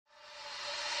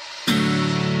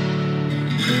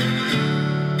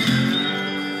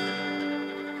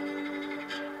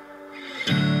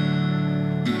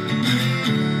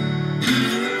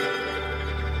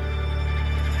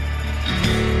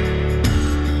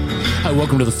Hi,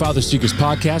 welcome to the Father Seekers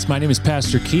Podcast. My name is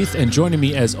Pastor Keith, and joining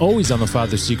me as always on the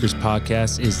Father Seekers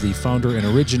Podcast is the founder and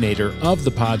originator of the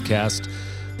podcast,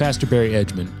 Pastor Barry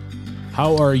Edgman.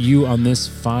 How are you on this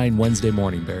fine Wednesday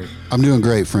morning, Barry? I'm doing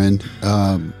great, friend.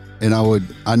 And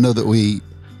I know that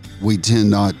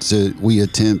we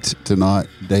attempt to not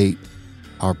date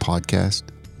our podcast,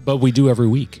 but we do every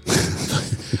week.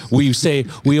 we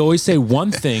always say one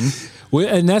thing.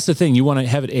 And that's the thing. You want to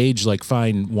have it age like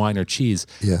fine wine or cheese.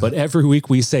 Yeah. But every week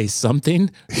we say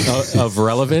something of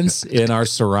relevance in our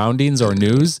surroundings or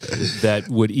news that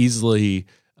would easily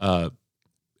have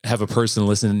a person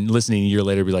listening a year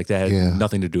later be like, that had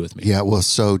nothing to do with me. Yeah. Well,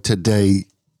 so today,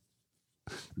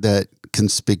 that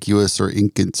conspicuous or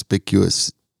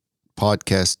inconspicuous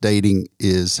podcast dating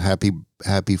is happy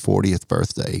 40th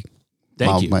birthday.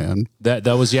 Thank you, man. That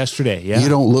was yesterday. Yeah. You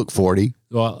don't look 40.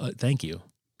 Well, thank you.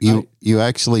 You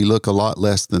actually look a lot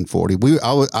less than 40.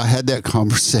 I had that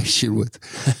conversation with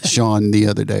Sean the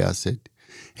other day. I said,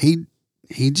 he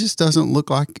just doesn't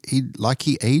look like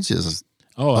he ages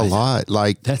a lot.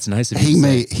 Like, that's nice of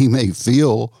you. He may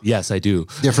feel yes, I do,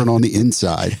 different on the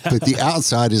inside, but the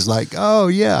outside is like, oh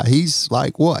yeah, he's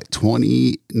like what,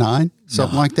 29,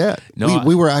 something like that. No,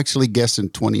 we were actually guessing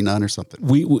 29 or something.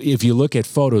 If you look at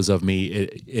photos of me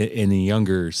in a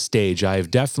younger stage, I have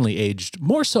definitely aged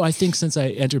more so, I think, since I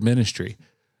entered ministry,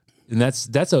 and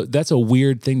that's a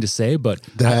weird thing to say, but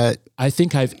I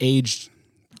think I've aged.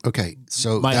 Okay,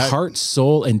 so my heart,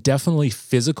 soul, and definitely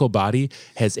physical body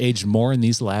has aged more in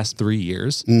these last 3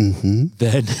 years than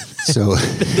they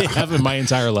have in my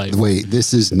entire life. Wait,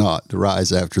 this is not the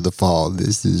Rise After the Fall.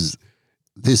 This is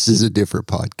a different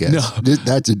podcast. No.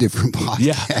 That's a different podcast.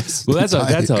 Yeah, well,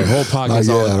 that's a whole podcast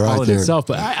all in itself.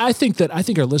 But I think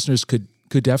our listeners could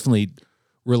definitely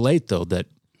relate, though, that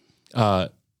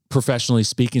professionally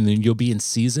speaking, then you'll be in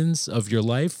seasons of your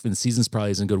life, and seasons probably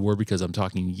isn't a good word because I'm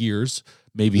talking years,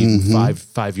 maybe even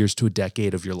 5 years to a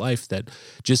decade of your life that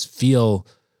just feel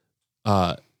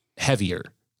heavier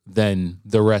than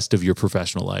the rest of your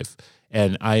professional life.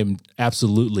 And I am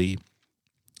absolutely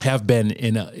have been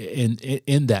in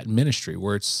that ministry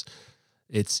where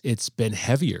it's been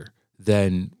heavier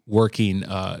than working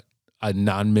a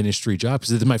non-ministry job.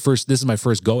 Because this is my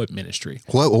first go at ministry.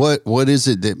 What is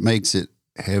it that makes it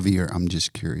heavier? I'm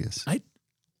just curious.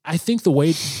 I think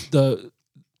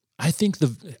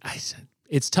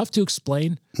it's tough to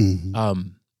explain,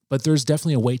 but there's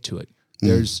definitely a weight to it.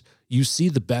 You see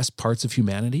the best parts of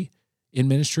humanity in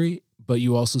ministry, but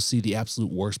you also see the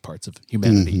absolute worst parts of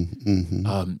humanity.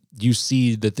 You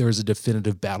see that there is a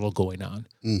definitive battle going on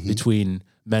between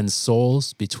men's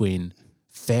souls, between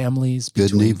families,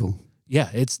 good and evil. Yeah,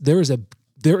 there is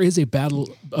a battle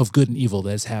of good and evil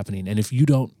that is happening, and if you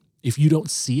don't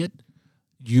see it,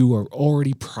 you are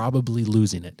already probably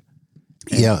losing it.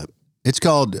 Yeah. It's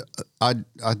called, I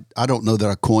don't know that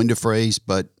I coined a phrase,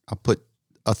 but I put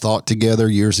a thought together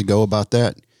years ago about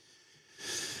that.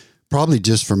 Probably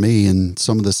just for me and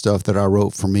some of the stuff that I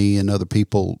wrote for me and other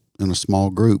people in a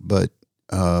small group. But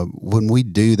when we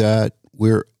do that,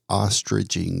 we're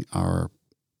ostriching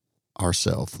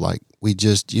ourselves. Like we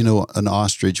just, an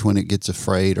ostrich, when it gets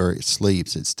afraid or it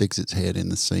sleeps, it sticks its head in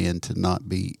the sand to not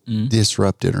be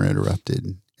disrupted or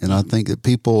interrupted. And I think that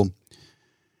people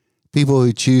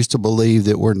who choose to believe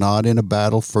that we're not in a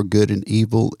battle for good and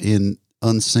evil in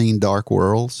unseen dark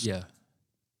worlds. Yeah.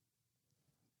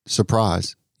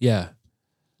 Surprise. Yeah.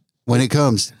 When it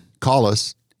comes, call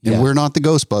us. And we're not the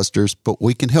Ghostbusters, but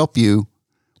we can help you.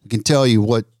 We can tell you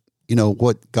what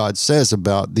God says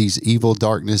about these evil,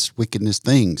 darkness, wickedness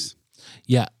things.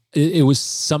 Yeah. It was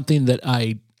something that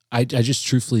I just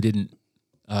truthfully didn't,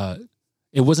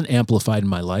 it wasn't amplified in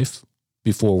my life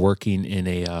before working in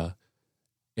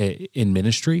in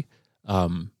ministry.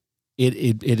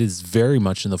 It is very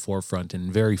much in the forefront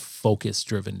and very focus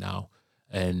driven now.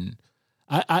 And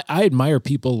I admire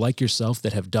people like yourself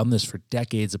that have done this for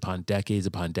decades upon decades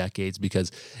upon decades,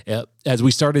 because as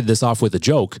we started this off with a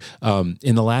joke,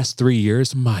 in the last 3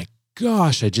 years, my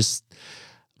gosh,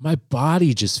 my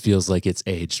body just feels like it's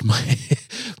aged.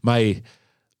 My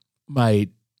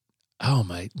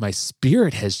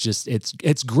spirit has just,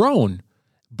 it's grown,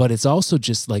 but it's also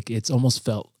just like, it's almost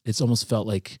felt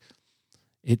like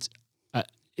it's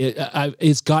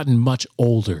gotten much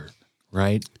older,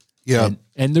 right? Yeah.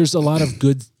 And there's a lot of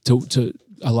good to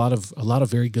a lot of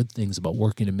very good things about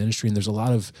working in ministry. And there's a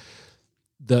lot of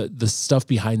the stuff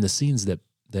behind the scenes that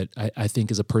I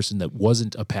think as a person that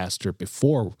wasn't a pastor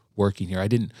before working here,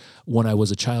 when I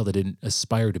was a child, I didn't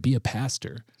aspire to be a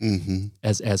pastor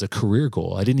as a career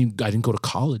goal. I didn't go to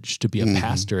college to be a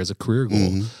pastor as a career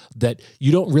goal, that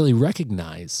you don't really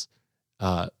recognize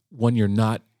when you're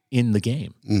not in the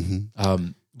game.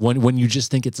 When you just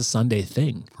think it's a Sunday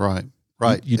thing, right?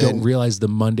 You don't realize the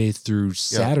Monday through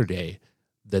Saturday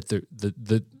that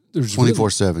there's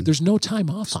 24/7. There's no time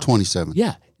off. It's 27.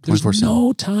 Yeah, there's 24/7.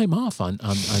 No time off on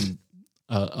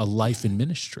a life in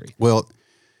ministry. Well,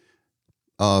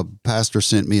 pastor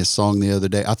sent me a song the other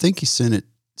day. I think he sent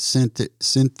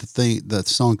the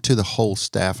song to the whole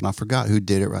staff, and I forgot who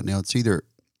did it right now. It's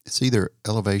either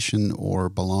Elevation or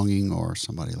Belonging or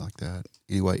somebody like that.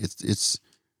 Anyway, it's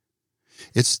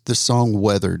the song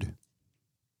Weathered.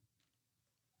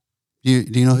 Do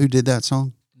you know who did that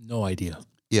song? No idea.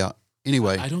 Yeah.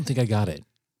 Anyway, I don't think I got it.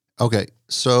 Okay,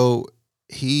 so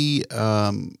he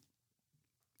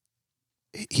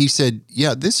said,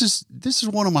 "Yeah, this is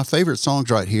one of my favorite songs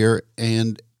right here."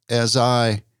 And as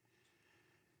I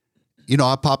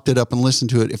popped it up and listened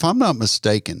to it. If I'm not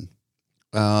mistaken,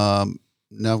 now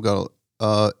I've got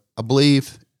I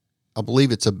believe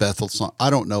it's a Bethel song. I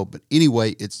don't know, but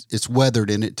anyway, it's Weathered,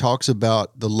 and it talks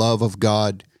about the love of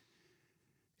God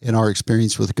and our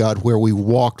experience with God, where we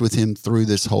walked with Him through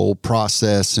this whole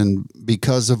process, and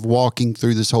because of walking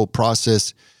through this whole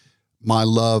process, my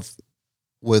love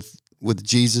with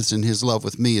Jesus and His love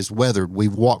with me is weathered.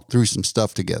 We've walked through some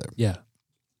stuff together. Yeah,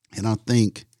 and I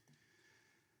think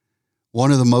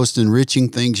one of the most enriching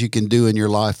things you can do in your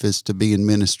life is to be in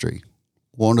ministry.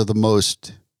 One of the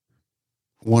most,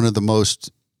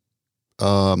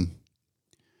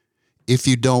 if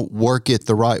you don't work it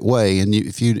the right way, and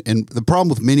the problem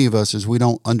with many of us is we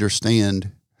don't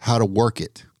understand how to work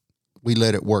it. We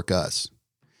let it work us.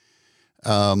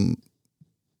 But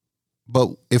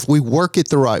if we work it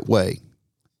the right way,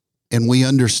 and we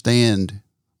understand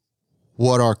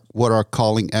what our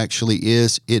calling actually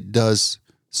is, it does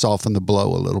soften the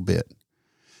blow a little bit.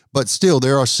 But still,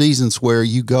 there are seasons where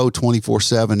you go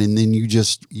 24/7 and then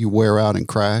you wear out and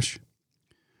crash.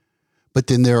 But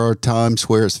then there are times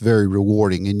where it's very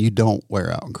rewarding and you don't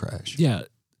wear out and crash. Yeah.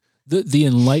 The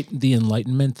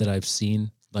enlightenment that I've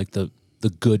seen, like the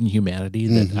good in humanity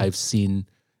that I've seen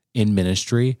in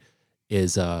ministry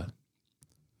is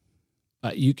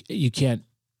you can't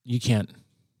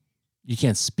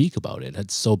speak about it.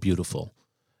 It's so beautiful.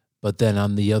 But then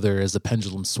on the other, as the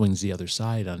pendulum swings the other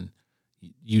side,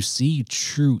 you see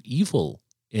true evil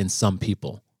in some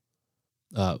people.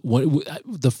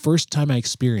 The first time I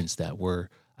experienced that, where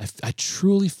I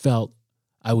truly felt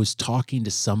I was talking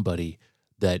to somebody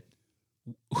that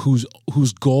whose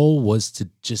goal was to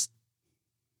just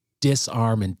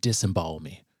disarm and disembowel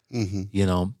me. Mm-hmm. You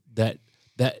know, that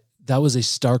was a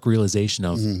stark realization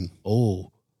of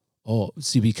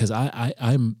see, because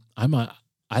I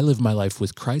live my life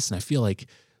with Christ, and I feel like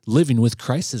living with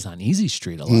Christ is on easy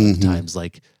street a lot of times.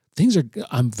 Like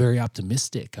I'm very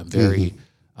optimistic. I'm very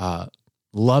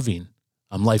loving.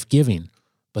 I'm life-giving.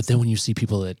 But then when you see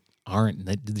people that aren't,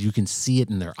 that you can see it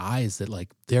in their eyes, that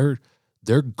like their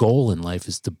goal in life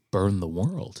is to burn the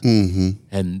world.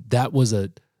 And that was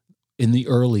in the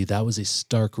early, that was a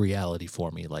stark reality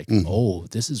for me. Like, oh,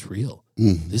 this is real.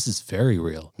 This is very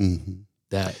real.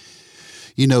 That,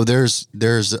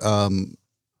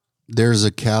 there's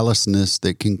a callousness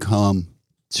that can come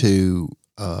to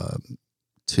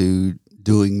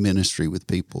doing ministry with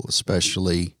people,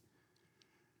 especially,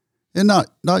 and not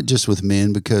just with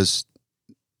men, because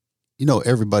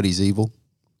everybody's evil,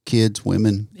 kids,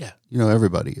 women,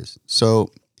 everybody is.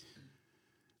 So,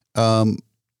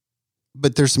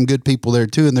 but there's some good people there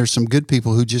too, and there's some good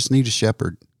people who just need a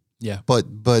shepherd. Yeah. But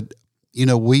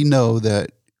we know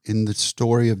that in the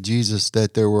story of Jesus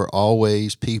that there were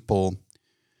always people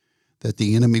that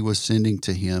the enemy was sending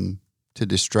to him to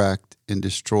distract and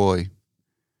destroy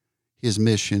his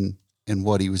mission and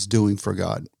what he was doing for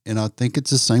God. And I think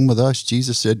it's the same with us.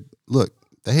 Jesus said, look,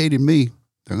 they hated me,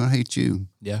 they're going to hate you.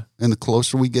 Yeah. And the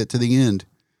closer we get to the end,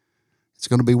 it's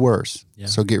going to be worse. Yeah.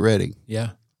 So get ready.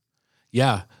 Yeah.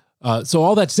 Yeah. So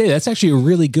all that to say, that's actually a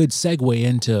really good segue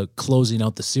into closing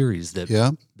out the series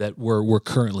that we're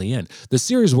currently in. The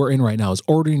series we're in right now is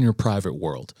Ordering Your Private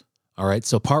World. All right.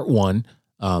 So part one,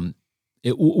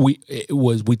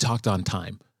 we talked on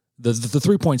time. The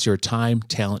 3 points here are time,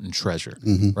 talent, and treasure.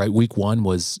 Right. Week one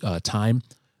was time.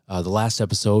 The last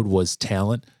episode was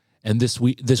talent, and this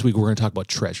week we're going to talk about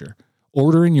treasure.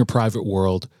 Ordering your private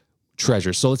world,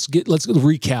 treasure. So let's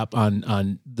recap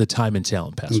on the time and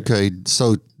talent, Pastor. Okay,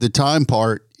 so the time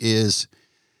part is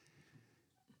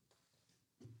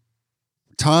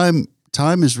time.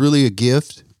 Time is really a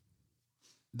gift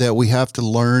that we have to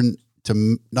learn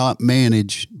to not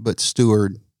manage but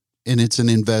steward, and it's an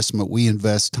investment. We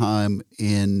invest time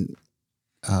in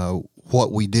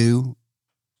what we do,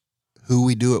 who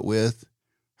we do it with,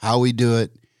 how we do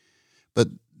it. But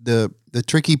the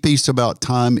tricky piece about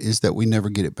time is that we never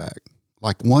get it back.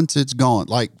 Like once it's gone,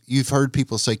 like you've heard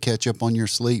people say, catch up on your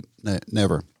sleep.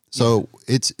 Never. So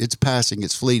it's passing.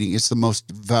 It's fleeting. It's the most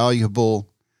valuable.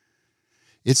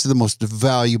 It's the most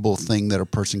valuable thing that a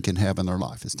person can have in their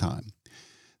life is time.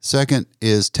 Second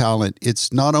is talent.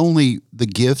 It's not only the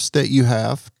gifts that you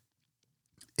have.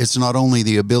 It's not only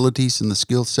the abilities and the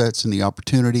skill sets and the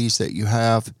opportunities that you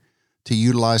have to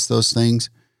utilize those things,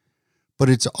 but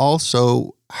it's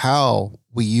also how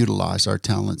we utilize our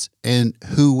talents and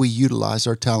who we utilize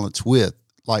our talents with.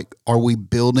 Like, are we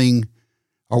building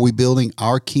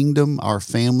our kingdom, our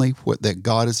family, what that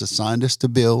God has assigned us to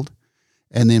build,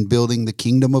 and then building the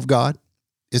kingdom of God?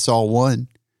 It's all one.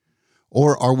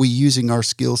 Or are we using our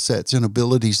skill sets and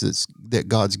abilities that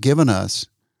God's given us,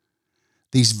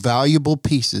 these valuable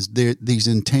pieces, these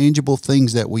intangible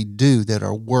things that we do that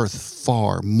are worth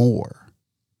far more?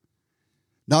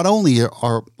 Not only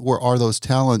are those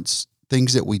talents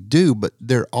things that we do, but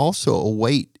they're also a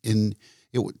weight in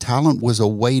it. Talent was a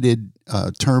weighted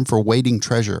term for weighting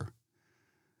treasure.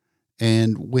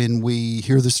 And when we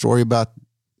hear the story about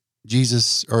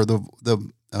Jesus or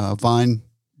the vine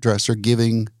dresser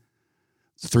giving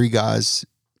 3 guys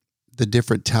the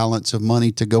different talents of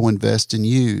money to go invest and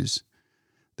use,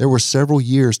 there were several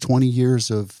years, 20 years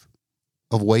of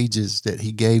wages that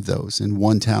he gave those in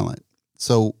one talent.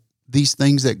 So these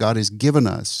things that God has given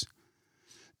us,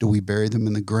 do we bury them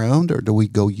in the ground or do we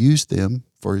go use them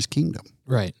for his kingdom?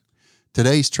 Right.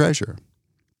 Today's treasure.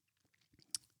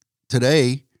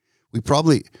 Today, we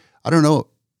probably, I don't know,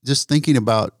 just thinking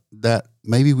about that,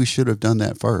 maybe we should have done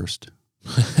that first.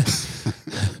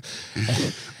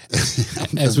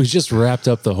 As we just wrapped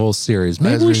up the whole series,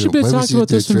 maybe we should be talking about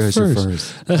this one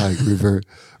first. Like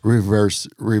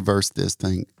reverse this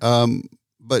thing.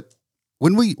 But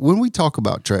when we talk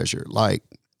about treasure, like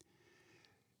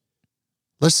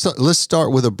let's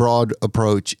start with a broad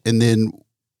approach, and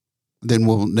then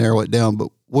we'll narrow it down. But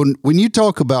when you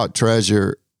talk about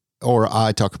treasure, or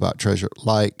I talk about treasure,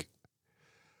 like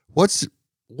when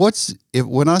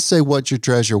I say what's your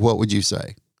treasure, what would you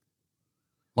say?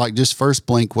 Like just first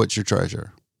blink, what's your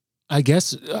treasure? I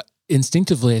guess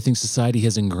instinctively, I think society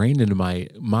has ingrained into my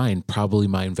mind probably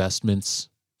my investments,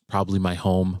 probably my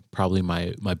home, probably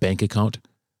my bank account.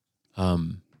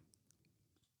 That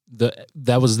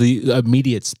was the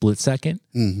immediate split second.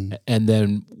 Mm-hmm. And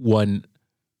then when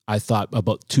I thought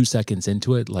about 2 seconds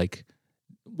into it, like,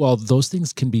 well, those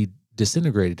things can be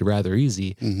disintegrated rather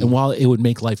easy. Mm-hmm. And while it would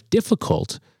make life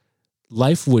difficult,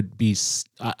 life would be,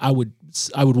 I would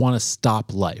want to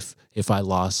stop life if I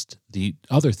lost the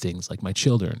other things like my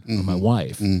children or my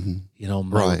wife,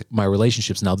 my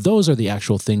relationships. Now, those are the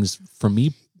actual things for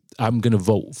me I'm going to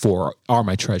vote for are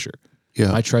my treasure.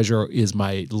 Yeah. My treasure is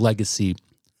my legacy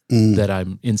that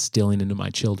I'm instilling into my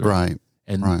children. Right.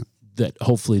 And that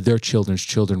hopefully their children's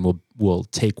children will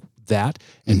take that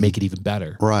and make it even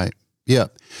better. Right. Yeah.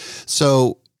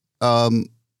 So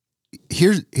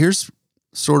here's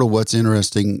sort of what's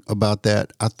interesting about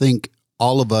that. I think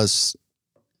all of us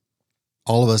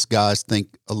guys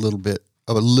think a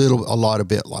lot a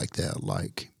bit like that.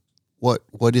 Like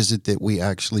what is it that we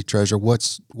actually treasure?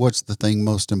 What's the thing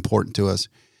most important to us?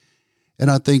 And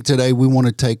I think today we want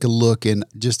to take a look and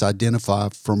just identify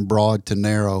from broad to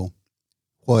narrow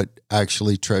what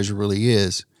actually treasure really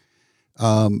is.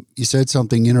 You said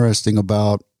something interesting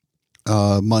about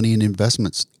money and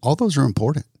investments. All those are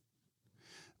important.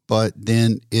 But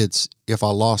then it's, if I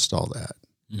lost all that,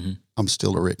 I'm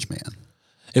still a rich man.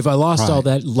 If I lost all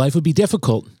that, life would be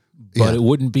difficult, but it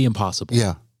wouldn't be impossible.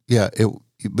 Yeah. Yeah.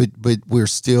 But we're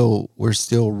still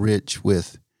rich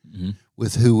with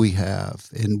who we have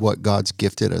and what God's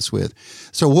gifted us with.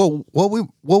 So what we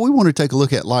want to take a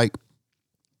look at, like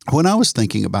when I was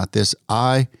thinking about this,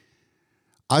 I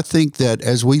think that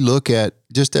as we look at,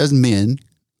 just as men,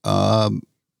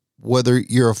 whether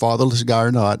you're a fatherless guy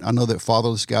or not, I know that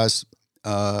fatherless guys,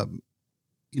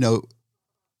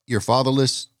 you're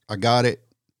fatherless. I got it.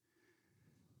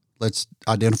 Let's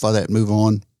identify that and move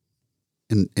on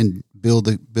and build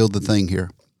the thing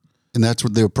here. And that's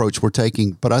what the approach we're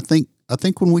taking. But I think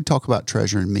when we talk about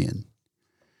treasure in men,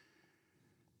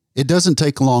 it doesn't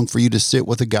take long for you to sit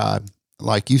with a guy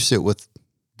like you sit with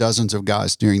dozens of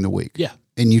guys during the week. Yeah.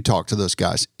 And you talk to those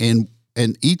guys. And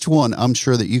each one, I'm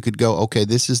sure that you could go, okay,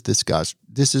 this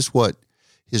is what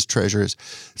his treasure is.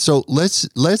 So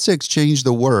let's exchange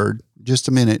the word just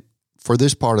a minute for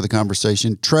this part of the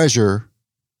conversation. Treasure.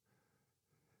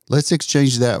 Let's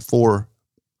exchange that for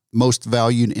most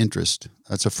valued interest.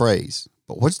 That's a phrase.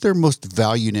 But what's their most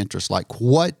valued interest? Like,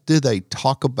 what do they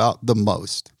talk about the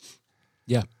most?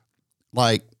 Yeah.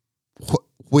 Like,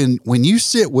 when you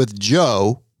sit with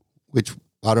Joe, which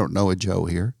I don't know a Joe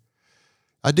here.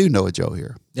 I do know a Joe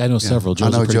here. I know several.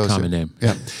 Joe's a pretty common name.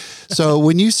 Yeah. So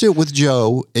when you sit with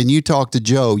Joe and you talk to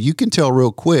Joe, you can tell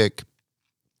real quick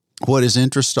what his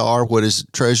interests are, what his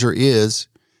treasure is,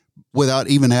 without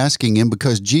even asking him,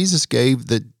 because Jesus gave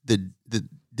the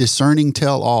discerning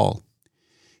tell all.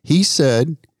 He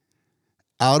said,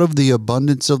 out of the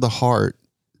abundance of the heart,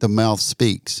 the mouth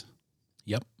speaks.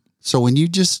 Yep. So when you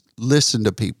just listen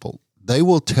to people, they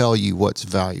will tell you what's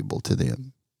valuable to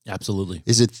them. Absolutely.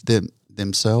 Is it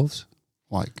themselves?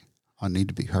 Like, I need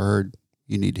to be heard.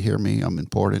 You need to hear me. I'm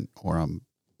important, or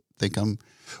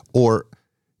or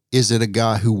is it a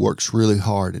guy who works really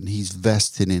hard and he's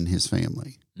vested in his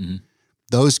family? Mm-hmm.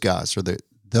 Those guys,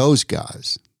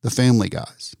 the family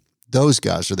guys. Those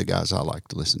guys are the guys I like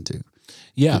to listen to.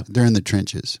 Yeah. They're in the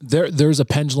trenches. There's a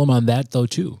pendulum on that though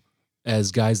too,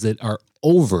 as guys that are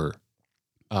over,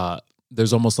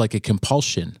 there's almost like a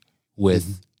compulsion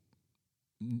with,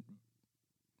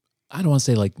 I don't want to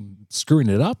say like screwing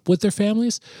it up with their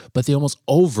families, but they almost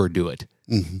overdo it,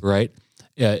 right?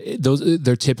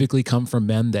 They're typically come from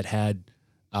men that had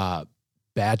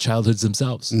bad childhoods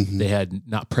themselves. They had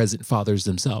not present fathers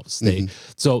themselves.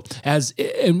 So as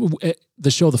in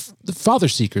the show, the Father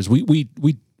Seekers, we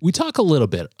talk a little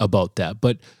bit about that,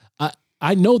 but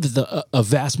I know that a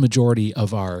vast majority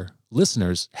of our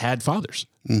listeners had fathers.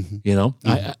 You know,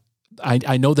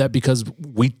 I know that because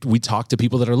we talk to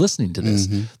people that are listening to this.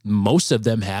 Most of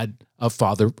them had a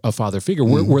father figure.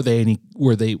 Were they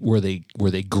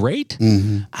great?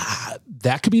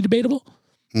 That could be debatable.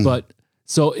 But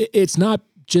so it's not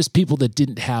just people that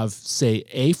didn't have, say,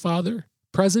 a father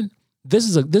present. This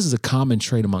is a common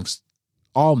trait amongst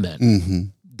all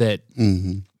men. That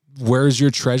where's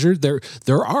your treasure? There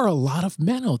are a lot of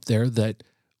men out there that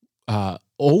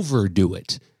overdo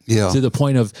it. Yeah. To the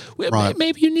point of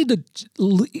maybe you need to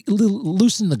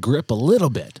loosen the grip a little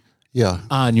bit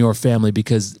on your family,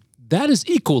 because that is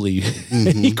equally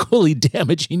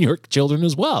damaging your children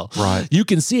as well. Right. You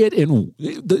can see it in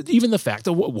even the fact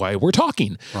of why we're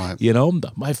talking. Right. You know,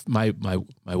 my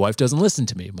wife doesn't listen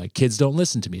to me. My kids don't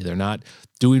listen to me. They're not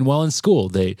doing well in school.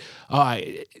 They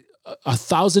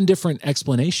 1,000 different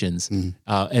explanations.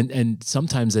 And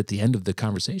sometimes at the end of the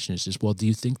conversation, it's just, well, do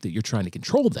you think that you're trying to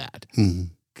control that?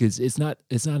 Because it's not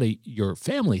your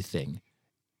family thing.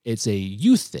 It's a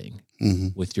you thing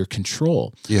with your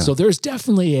control. Yeah. So there's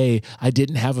definitely I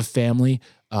didn't have a family,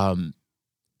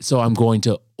 so I'm going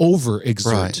to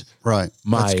overexert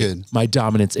my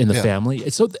dominance in the family.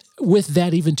 So with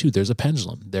that even too, there's a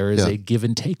pendulum. There is a give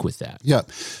and take with that. Yeah.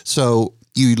 So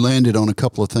you landed on a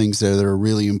couple of things there that are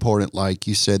really important. Like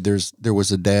you said, there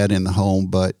was a dad in the home,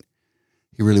 but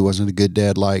he really wasn't a good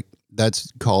dad. Like,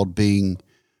 that's called being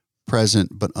present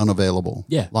but unavailable.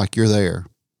 Yeah. Like, you're there.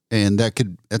 And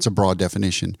that's a broad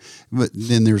definition. But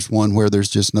then there's one where there's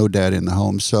just no dad in the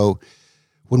home. So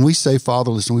when we say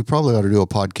fatherless, and we probably ought to do a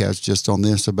podcast just on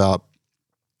this about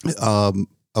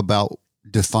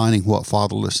defining what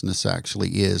fatherlessness actually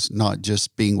is, not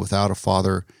just being without a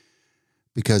father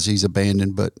because he's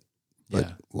abandoned, but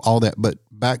all that. But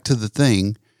back to the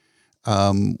thing,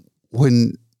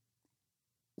 when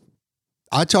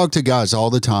I talk to guys all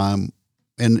the time,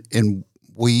 and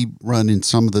we run in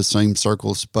some of the same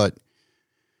circles, but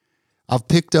I've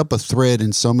picked up a thread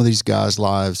in some of these guys'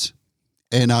 lives,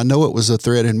 and I know it was a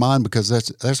thread in mine because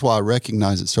that's why I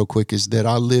recognize it so quick, is that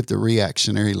I lived a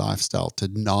reactionary lifestyle to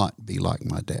not be like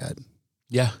my dad.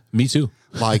 Yeah, me too.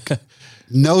 Like,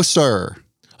 no, sir.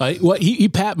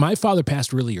 My father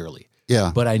passed really early.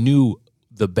 Yeah. But I knew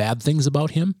the bad things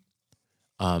about him.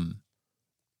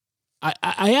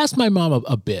 I asked my mom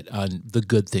a bit on the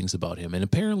good things about him, and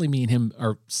apparently me and him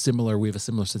are similar. We have a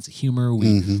similar sense of humor.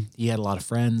 He had a lot of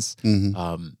friends.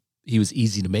 He was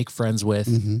easy to make friends with.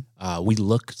 We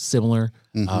look similar.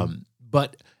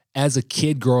 But as a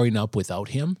kid growing up without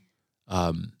him,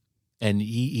 and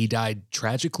he died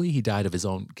tragically. He died of his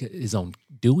own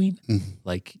doing.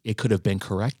 Like, it could have been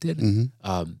corrected.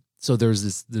 So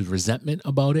there's the resentment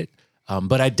about it.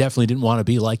 But I definitely didn't want to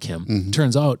be like him.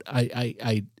 Turns out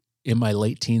I in my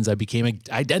late teens, I became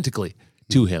identically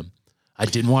to him. I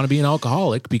didn't want to be an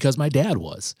alcoholic because my dad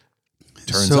was.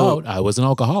 Turns out I was an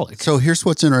alcoholic. So here's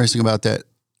what's interesting about that.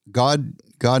 God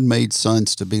made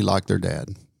sons to be like their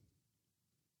dad.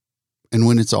 And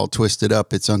when it's all twisted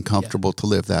up, it's uncomfortable to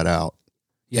live that out.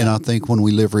 Yeah. And I think when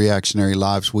we live reactionary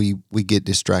lives, we get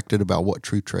distracted about what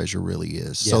true treasure really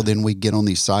is. Yeah. So then we get on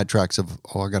these sidetracks of,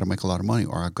 I got to make a lot of money,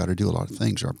 or I've got to do a lot of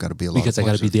things, or I've got to be a lot of Because I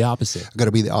got to be the opposite. I got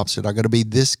to be the opposite. I got to be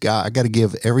this guy. I got to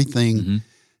give everything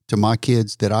to my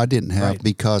kids that I didn't have Right.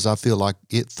 because I feel like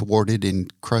it thwarted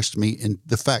and crushed me. And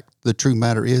the true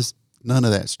matter is none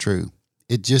of that's true.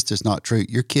 It just is not true.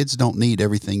 Your kids don't need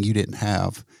everything you didn't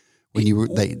have when you were,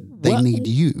 they need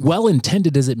you. Well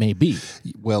intended as it may be.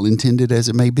 Well intended as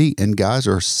it may be. And guys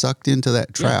are sucked into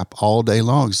that trap all day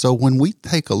long. So when we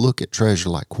take a look at treasure,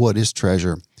 like what is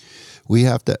treasure, we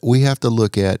have to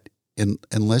look at, and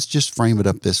let's just frame it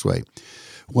up this way.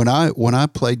 When I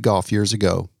played golf years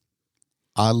ago,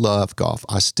 I love golf.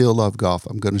 I still love golf.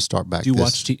 I'm going to start back. Do you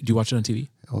watch it on TV?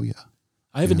 Oh yeah.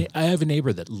 I have a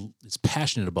neighbor that is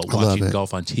passionate about watching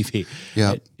golf on TV.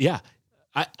 Yeah.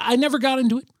 I never got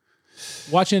into it.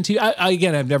 Watching on TV.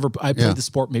 I played the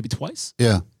sport maybe twice.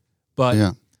 Yeah.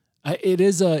 But it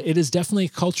is definitely a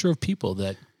culture of people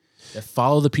that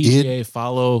follow the PGA,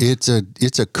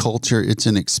 It's a culture. It's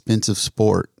an expensive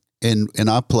sport. And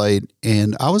I played,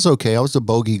 and I was okay. I was a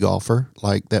bogey golfer.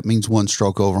 Like that means one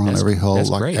stroke over on every hole,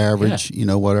 like great. Average,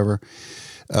 whatever.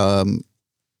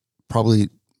 Probably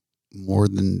more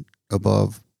than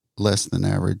above, less than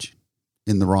average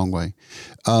in the wrong way.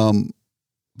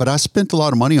 But I spent a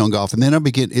lot of money on golf, and then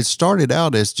it started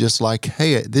out as just like,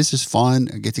 hey, this is fun.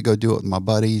 I get to go do it with my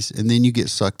buddies. And then you get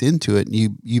sucked into it, and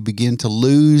you begin to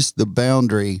lose the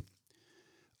boundary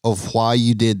of why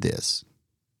you did this.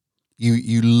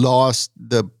 You lost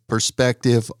the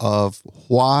perspective of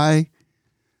why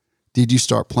did you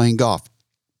start playing golf?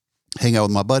 Hang out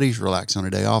with my buddies, relax on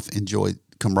a day off, enjoy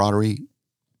camaraderie.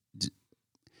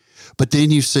 But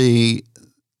then you see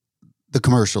the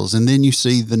commercials, and then you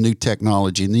see the new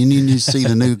technology, and then you see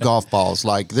the new golf balls.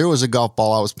 Like there was a golf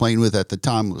ball I was playing with at the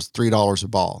time. It was $3 a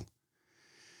ball.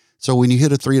 So when you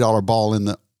hit a $3 ball in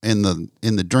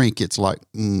the drink, it's like,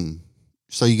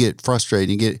 so you get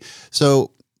frustrated.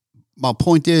 So my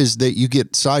point is that you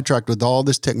get sidetracked with all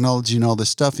this technology and all this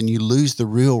stuff, and you lose the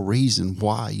real reason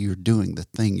why you're doing the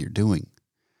thing you're doing.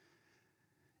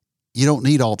 You don't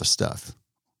need all the stuff.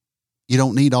 You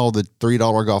don't need all the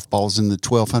 $3 golf balls and the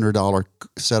 $1,200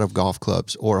 set of golf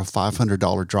clubs or a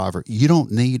 $500 driver. You don't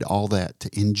need all that to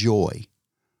enjoy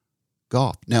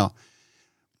golf. Now,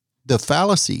 the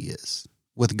fallacy is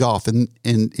with golf, and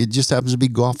it just happens to be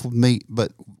golf with me,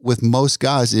 but with most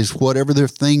guys is whatever their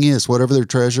thing is, whatever their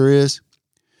treasure is,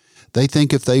 they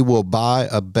think if they will buy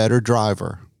a better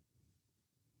driver,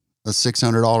 a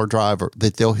 $600 driver,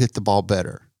 that they'll hit the ball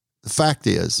better. The fact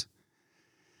is,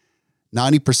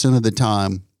 90% of the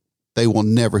time, they will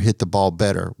never hit the ball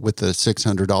better with a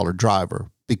 $600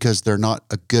 driver because they're not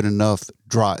a good enough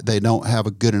drive. They don't have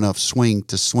a good enough swing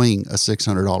to swing a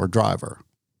 $600 driver.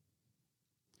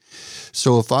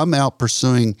 So if I'm out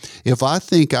pursuing, if I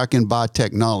think I can buy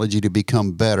technology to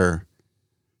become better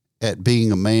at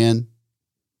being a man,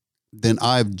 then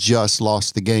I've just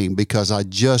lost the game because I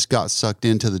just got sucked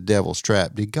into the devil's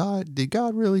trap. Did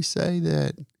God really say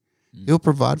that He'll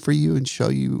provide for you and show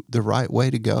you the right way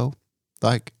to go?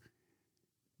 Like,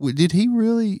 did He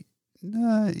really?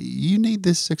 No, you need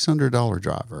this $600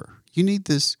 driver. You need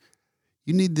this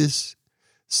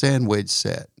sandwich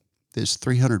set. This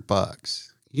 $300.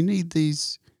 You need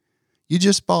these. You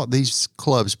just bought these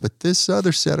clubs, but this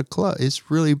other set of clubs is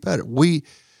really better.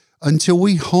 Until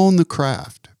we hone the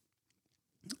craft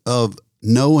of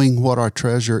knowing what our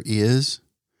treasure is,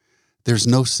 there's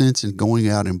no sense in going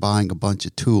out and buying a bunch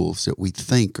of tools that we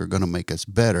think are going to make us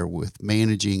better with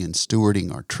managing and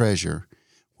stewarding our treasure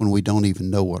when we don't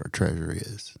even know what our treasure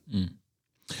is.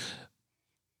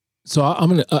 So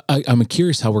I'm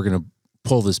curious how we're going to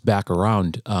pull this back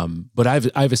around. But I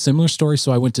have a similar story.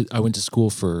 So I went to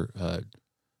school for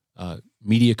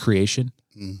media creation.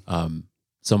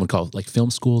 Some would call it like film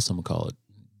school. Some would call it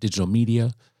digital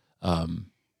media.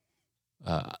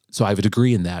 So I have a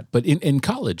degree in that. But in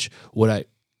college,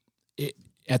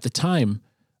 at the time,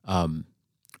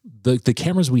 the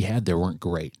cameras we had there weren't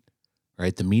great,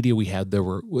 right? The media we had there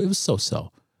it was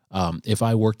so-so. If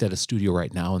I worked at a studio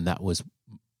right now and that was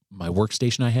my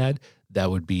workstation I had, that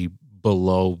would be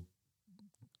below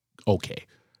okay,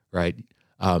 right?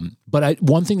 But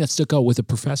one thing that stuck out with a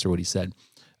professor, what he said,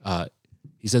 we're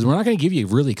not going to give you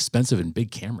really expensive and big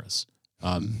cameras.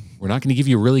 We're not going to give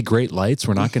you really great lights.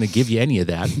 We're not going to give you any of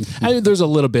that. There's a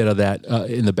little bit of that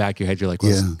in the back of your head. You're like,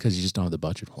 well, because you just don't have the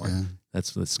budget for it.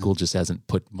 That's the school just hasn't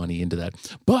put money into that.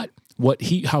 But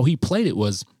how he played it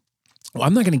was, well,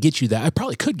 I'm not going to get you that. I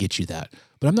probably could get you that,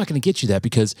 but I'm not going to get you that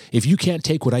because if you can't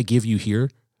take what I give you here,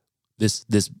 this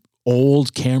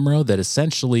old camera that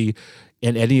essentially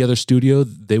in any other studio,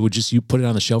 they would just, you put it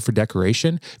on the shelf for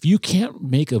decoration. If you can't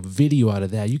make a video out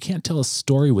of that, you can't tell a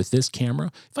story with this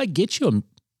camera. If I get you a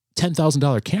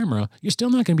 $10,000 camera, you're still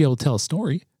not going to be able to tell a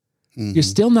story. You're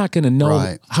still not going to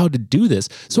know how to do this.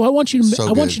 So I want you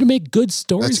to, want you to make good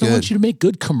stories. I want you to make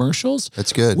good commercials.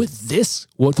 That's good. With this,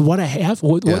 with what I have,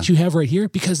 what you have right here,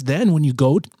 because then when you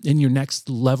go in your next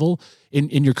level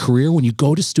in your career, when you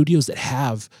go to studios that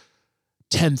have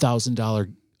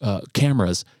 $10,000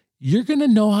 cameras, you're going to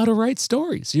know how to write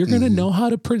stories. You're going to know how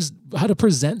to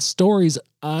present stories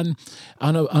on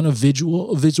a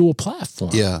visual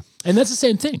platform. Yeah. And that's the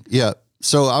same thing. Yeah.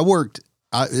 So I worked,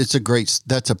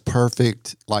 that's a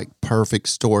perfect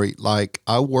story. Like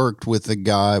I worked with a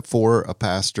guy for a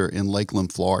pastor in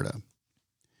Lakeland, Florida.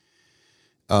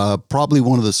 Probably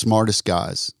one of the smartest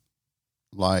guys.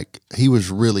 Like he was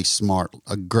really smart,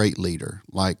 a great leader.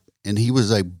 Like, and he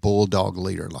was a bulldog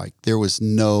leader. Like there's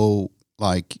no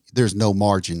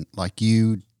margin. Like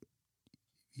you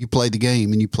played the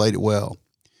game and you played it well.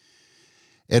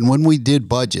 And when we did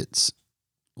budgets,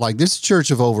 like this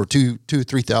church of over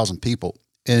 3,000 people.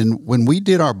 And when we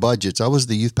did our budgets, I was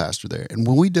the youth pastor there. And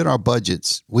when we did our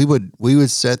budgets, we would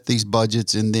set these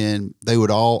budgets, and then they would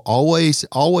always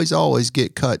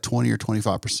get cut 20 or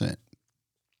 25%.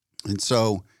 And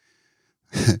so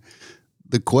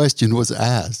the question was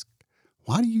asked,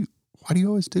 why do you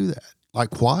always do that?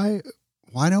 Like, why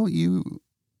don't you?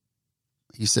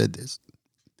 He said this.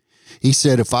 He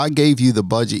said, if I gave you the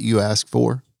budget you asked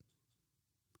for,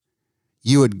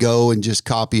 you would go and just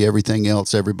copy everything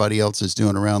else everybody else is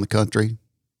doing around the country.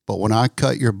 But when I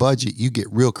cut your budget, you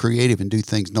get real creative and do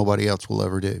things nobody else will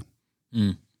ever do.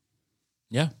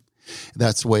 Yeah.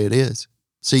 That's the way it is.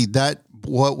 See, that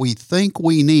what we think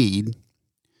we need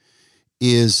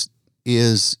is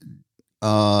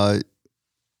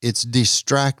it's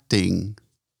distracting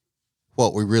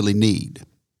what we really need.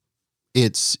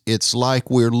 It's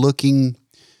like we're looking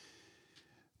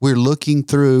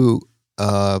through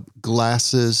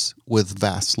glasses with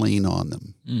Vaseline on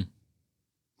them.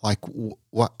 Like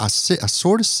what I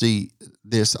sort of see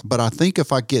this, but I think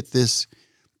if I get this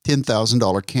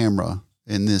 $10,000 camera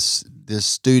in this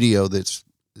studio that's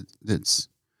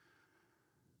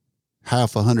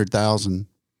 $100,000,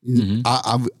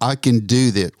 I can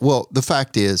do that. Well, the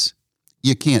fact is,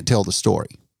 you can't tell the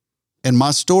story, and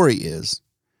my story is,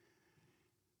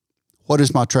 what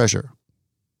is my treasure?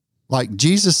 Like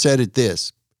Jesus said it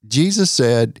this. Jesus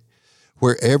said,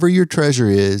 wherever your treasure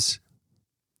is,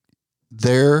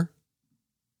 there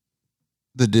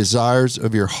the desires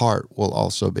of your heart will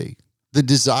also be. The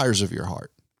desires of your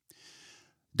heart.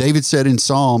 David said in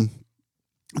Psalm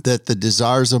that the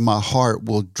desires of my heart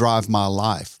will drive my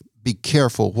life. Be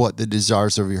careful what the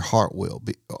desires of your heart will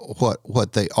be,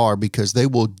 what they are, because they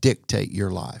will dictate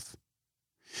your life.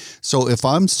 So if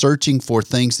I'm searching for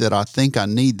things that I think I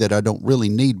need that I don't really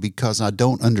need because I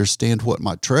don't understand what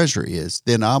my treasure is,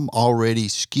 then I'm already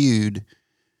skewed,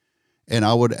 and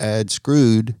I would add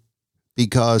screwed,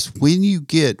 because when you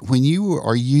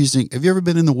are using, have you ever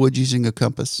been in the woods using a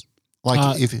compass?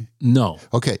 Like no.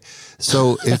 Okay.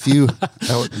 So if you,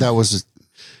 that was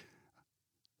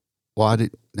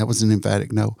an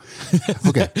emphatic no.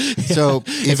 Okay. So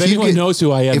if anyone knows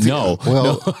who I am, no.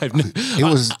 Well,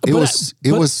 no,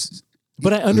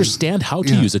 but I understand how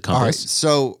to use a compass. All right.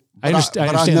 So I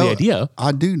understand the idea.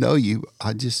 I do know you.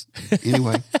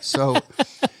 Anyway. So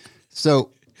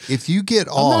if you get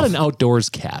off, I'm not an outdoors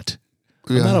cat.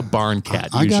 I'm not a barn cat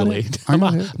usually. I'm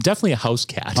definitely a house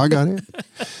cat. I got it.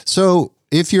 So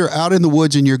if you're out in the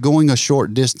woods and you're going a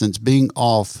short distance, being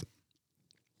off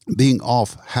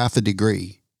half a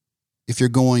degree. If you're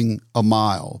going a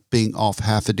mile, being off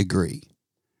half a degree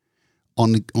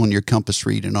on your compass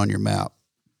read and on your map,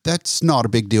 that's not a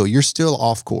big deal. You're still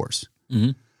off course,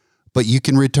 but you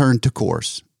can return to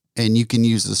course, and you can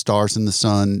use the stars and the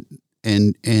sun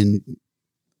and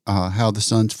how the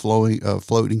sun's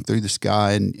floating through the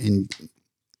sky, and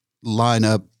line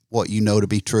up what you know to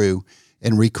be true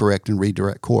and recorrect and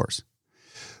redirect course.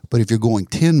 But if you're going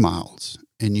 10 miles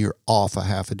and you're off a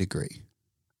half a degree,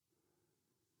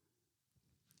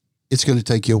 it's going to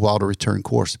take you a while to return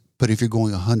course. But if you're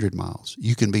going 100 miles,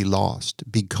 you can be lost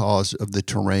because of the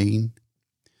terrain.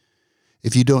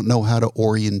 If you don't know how to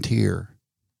orienteering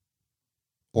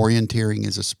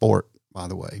is a sport, by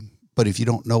the way. But if you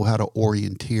don't know how to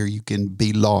orienteer, you can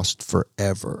be lost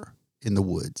forever in the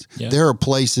woods. Yeah. There are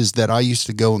places that I used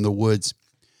to go in the woods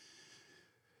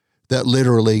that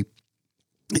literally,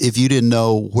 if you didn't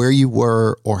know where you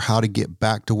were or how to get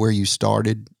back to where you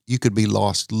started, you could be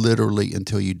lost literally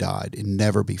until you died and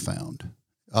never be found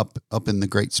up in the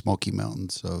Great Smoky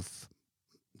Mountains of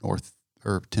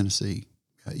Tennessee.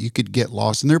 You could get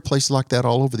lost. And there are places like that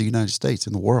all over the United States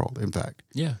and the world, in fact.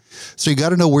 Yeah. So you got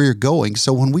to know where you're going.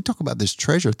 So when we talk about this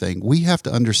treasure thing, we have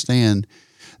to understand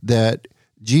that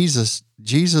Jesus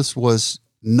Jesus was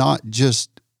not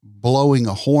just blowing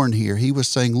a horn here. He was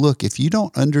saying, look, if you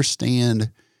don't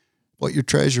understand what your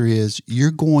treasure is,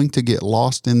 you're going to get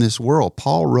lost in this world.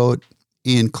 Paul wrote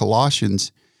in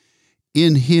Colossians,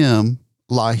 in him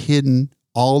lie hidden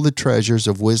all the treasures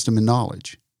of wisdom and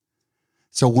knowledge.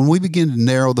 So when we begin to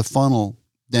narrow the funnel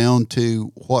down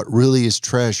to what really is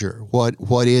treasure,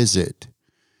 what is it?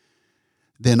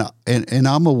 Then, and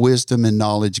I'm a wisdom and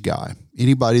knowledge guy.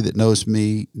 Anybody that knows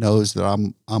me knows that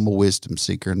I'm a wisdom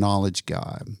seeker, knowledge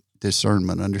guy,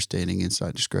 discernment, understanding,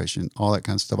 insight, discretion, all that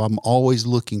kind of stuff. I'm always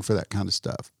looking for that kind of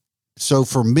stuff. So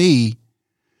for me,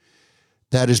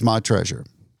 that is my treasure,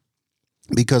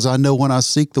 because I know when I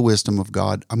seek the wisdom of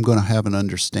God, I'm going to have an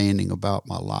understanding about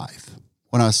my life.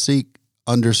 When I seek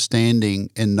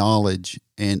understanding and knowledge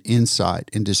and insight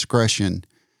and discretion,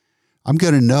 I'm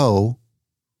going to know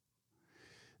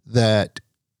that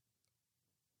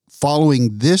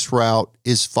following this route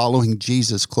is following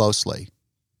Jesus closely.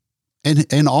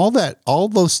 And all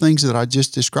those things that I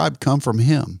just described come from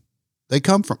him.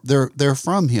 They're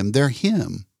from him. They're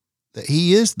him. That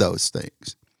he is those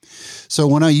things. So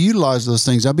when I utilize those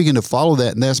things, I begin to follow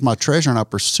that, and that's my treasure, and I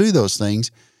pursue those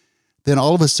things, then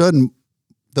all of a sudden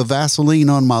the Vaseline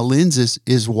on my lenses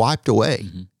is wiped away,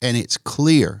 and it's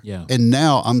clear. Yeah. And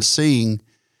now I'm seeing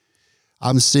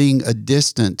a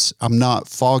distance. I'm not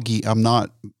foggy. I'm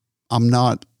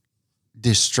not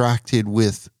distracted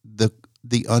with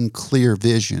the unclear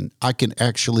vision. I can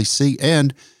actually see,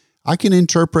 and I can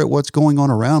interpret what's going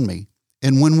on around me.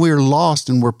 And when we're lost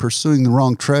and we're pursuing the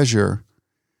wrong treasure,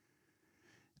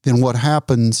 then what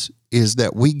happens is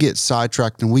that we get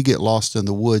sidetracked and we get lost in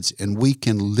the woods, and we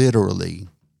can literally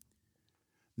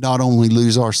not only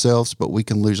lose ourselves, but we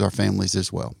can lose our families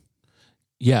as well.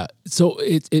 Yeah. So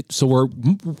so we're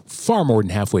far more than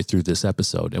halfway through this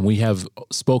episode, and we have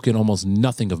spoken almost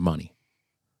nothing of money.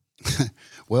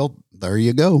 Well, there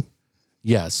you go.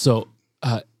 Yeah. So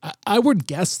I would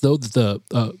guess, though,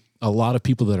 that a lot of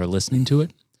people that are listening to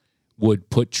it would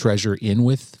put treasure in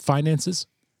with finances.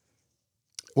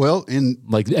 Well, and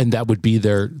that would be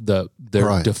their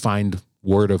right. defined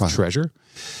word of treasure.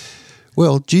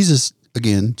 Well, Jesus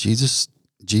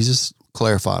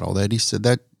clarified all that. He said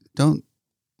that don't,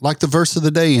 like the verse of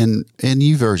the day in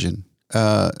YouVersion.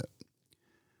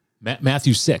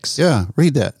 Matthew 6. Yeah,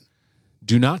 read that.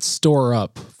 Do not store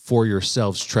up for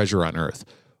yourselves treasure on earth,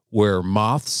 where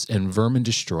moths and vermin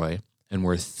destroy, and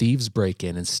where thieves break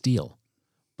in and steal.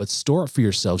 But store up for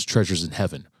yourselves treasures in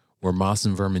heaven, where moths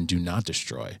and vermin do not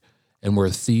destroy, and where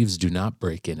thieves do not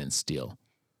break in and steal.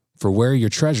 For where your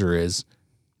treasure is,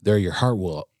 there your heart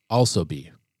will also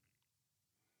be.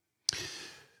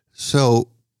 So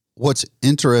what's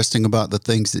interesting about the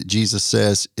things that Jesus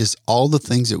says is all the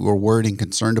things that we're worried and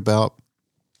concerned about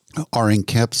are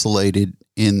encapsulated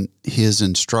in his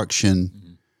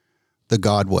instruction, the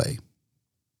God way.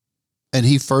 And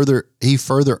he further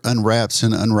unwraps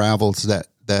and unravels that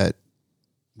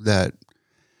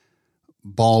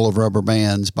ball of rubber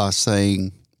bands by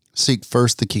saying, seek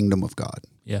first the kingdom of God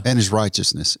and his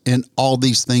righteousness. And all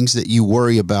these things that you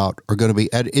worry about are going to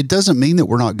be added. It doesn't mean that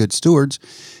we're not good stewards.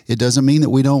 It doesn't mean that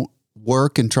we don't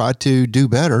work and try to do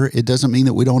better. It doesn't mean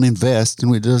that we don't invest,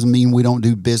 and it doesn't mean we don't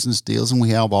do business deals and we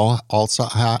have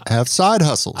have side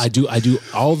hustles. I do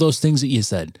all those things that you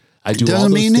said. I do all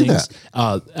those things.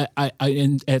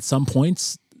 And at some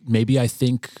points, maybe I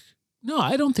think, no,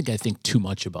 I don't think I think too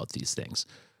much about these things,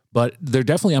 but they're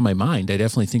definitely on my mind. I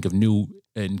definitely think of new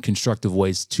and constructive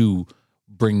ways to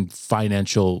bring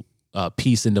financial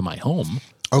peace into my home.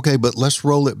 Okay, but let's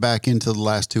roll it back into the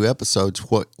last two episodes.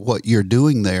 What you're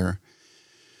doing there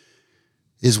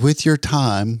is, with your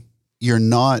time, you're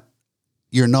not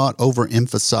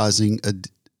overemphasizing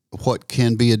what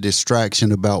can be a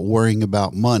distraction about worrying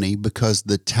about money, because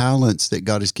the talents that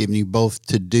God has given you both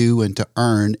to do and to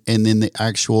earn, and then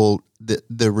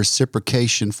the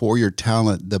reciprocation for your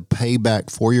talent, the payback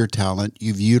for your talent,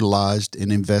 you've utilized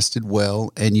and invested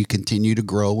well, and you continue to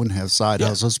grow and have side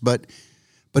hustles. But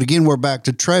again, we're back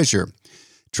to treasure.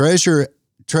 Treasure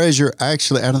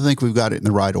actually, I don't think we've got it in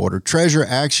the right order. Treasure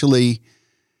actually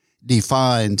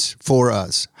defines for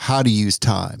us how to use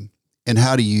time and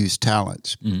how to use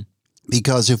talents.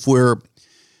 Because if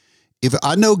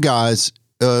I know guys,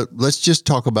 let's just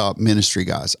talk about ministry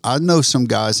guys. I know some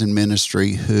guys in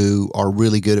ministry who are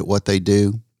really good at what they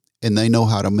do, and they know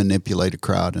how to manipulate a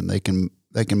crowd, and they can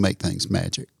make things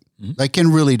magic. They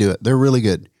can really do it. They're really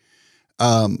good.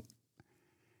 I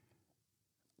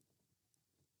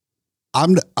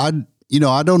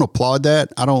don't applaud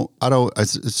that. I don't,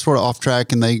 it's sort of off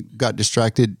track, and they got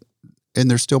distracted,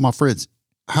 and they're still my friends.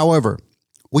 However,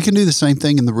 we can do the same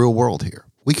thing in the real world here.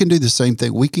 We can do the same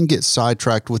thing. We can get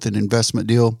sidetracked with an investment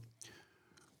deal,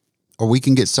 or we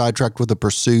can get sidetracked with the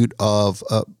pursuit of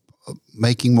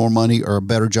making more money or a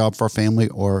better job for our family,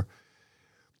 or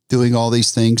doing all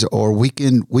these things, or we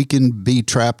can be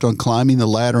trapped on climbing the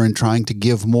ladder and trying to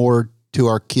give more to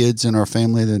our kids and our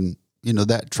family than,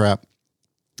 that trap.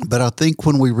 But I think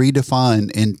when we redefine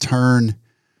and turn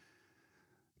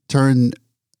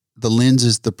the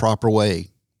lenses the proper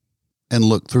way and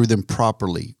look through them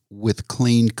properly with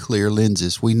clean, clear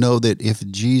lenses, we know that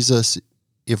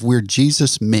if we're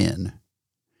Jesus men,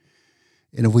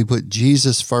 and if we put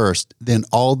Jesus first, then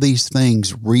all these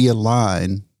things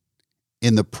realign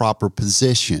in the proper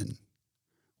position.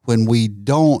 When we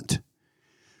don't,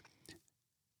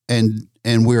 and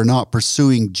we're not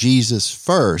pursuing Jesus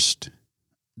first,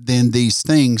 then these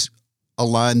things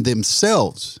align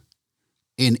themselves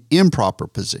in improper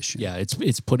position. Yeah,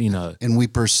 it's putting and we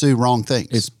pursue wrong things.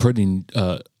 It's putting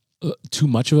too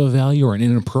much of a value or an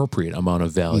inappropriate amount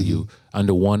of value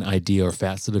onto one idea or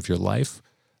facet of your life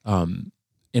in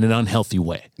an unhealthy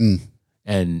way.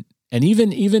 And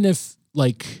even if,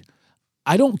 like,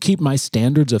 I don't keep my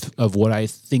standards of what I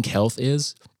think health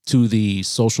is to the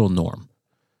social norm.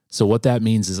 So what that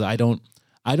means is I don't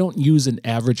use an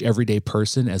average everyday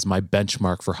person as my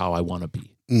benchmark for how I want to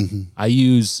be. I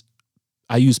use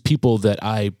people that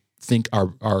I think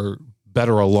are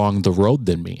better along the road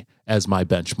than me as my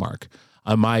benchmark.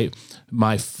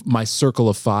 My circle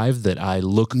of 5 that I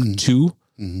look to,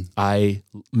 I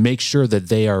make sure that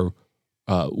they are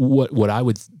what I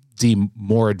would deem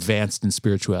more advanced in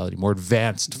spirituality, more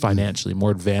advanced financially,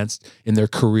 more advanced in their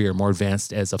career, more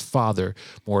advanced as a father,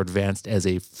 more advanced as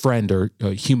a friend or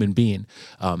a human being.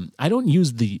 I don't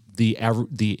use the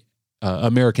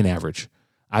American average.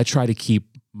 I try to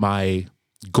keep my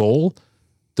goal,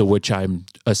 to which I'm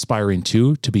aspiring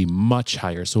to be much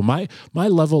higher. So my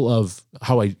level of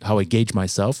how I gauge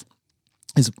myself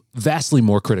is vastly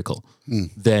more critical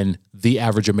than the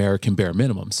average American bare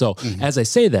minimum. So as I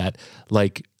say that,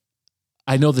 like,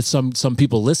 I know that some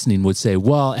people listening would say,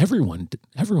 well, everyone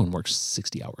works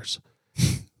 60 hours.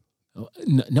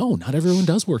 No, not everyone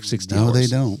does work 60 hours. No, they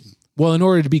don't. Well, in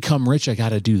order to become rich, I got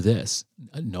to do this.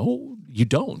 No, you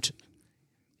don't.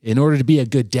 In order to be a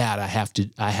good dad, I have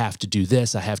to do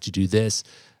this. I have to do this.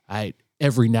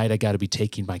 Every night I got to be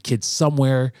taking my kids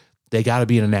somewhere. They got to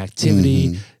be in an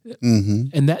activity.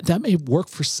 And that may work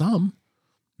for some,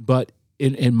 but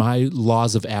in my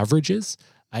laws of averages,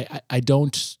 I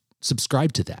don't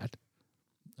subscribe to that.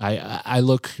 I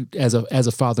look as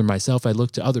a father myself, I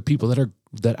look to other people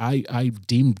that I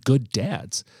deem good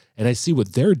dads, and I see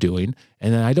what they're doing,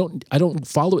 and then I don't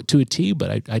follow it to a T,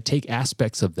 but I take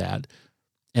aspects of that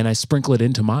and I sprinkle it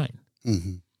into mine.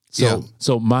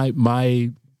 So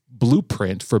my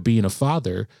blueprint for being a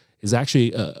father is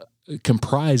actually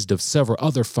comprised of several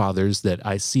other fathers that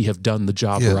I see have done the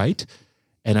job right.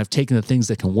 And I've taken the things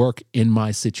that can work in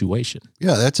my situation.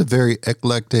 Yeah, that's a very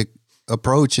eclectic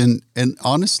approach. And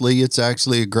honestly, it's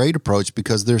actually a great approach,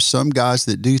 because there's some guys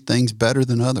that do things better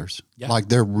than others. Yeah. Like,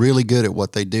 they're really good at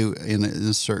what they do in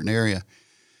a certain area.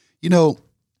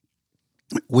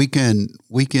 We can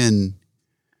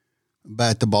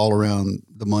bat the ball around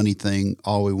the money thing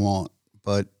all we want,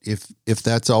 but if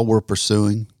that's all we're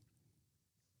pursuing,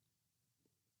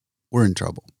 we're in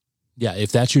trouble. Yeah,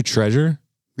 if that's your treasure,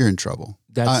 you're in trouble.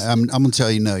 I'm going to tell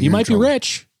you, no. You might be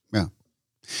rich. Yeah,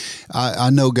 I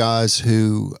know guys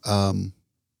who are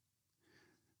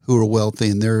wealthy,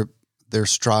 and they're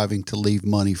striving to leave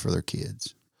money for their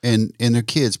kids, and their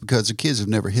kids, because their kids have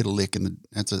never hit a lick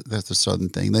that's a Southern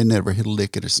thing. They never hit a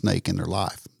lick at a snake in their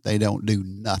life. They don't do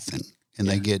nothing, and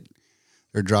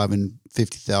they're driving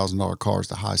 $50,000 cars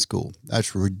to high school.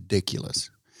 That's ridiculous.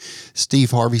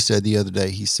 Steve Harvey said the other day,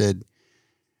 he said,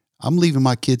 I'm leaving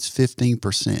my kids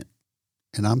 15%,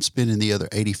 and I'm spending the other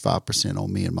 85%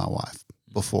 on me and my wife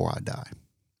before I die.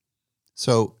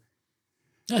 So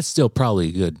that's still probably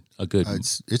a good.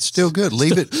 It's still good.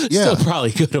 Leave it. Yeah, still probably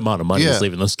a good amount of money he's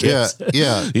leaving those kids.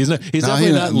 Yeah. He's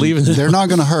definitely not leaving. They're not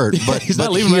going to hurt. But he's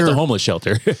not leaving them at the homeless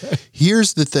shelter.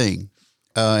 Here's the thing,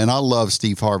 and I love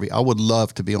Steve Harvey. I would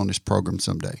love to be on this program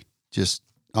someday.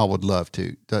 I would love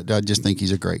to. I just think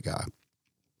he's a great guy.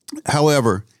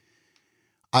 However,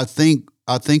 I think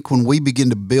when we begin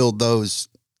to build those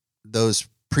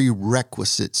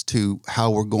prerequisites to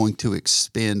how we're going to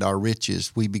expend our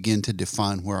riches, we begin to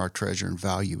define where our treasure and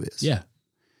value is. Yeah.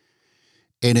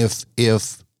 And if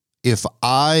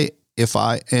I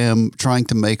am trying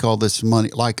to make all this money,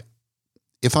 like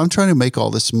if I'm trying to make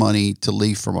all this money to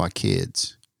leave for my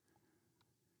kids,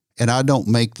 and I don't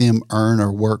make them earn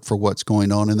or work for what's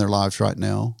going on in their lives right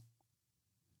now,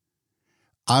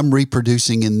 I'm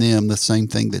reproducing in them the same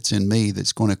thing that's in me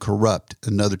that's going to corrupt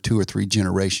another 2 or 3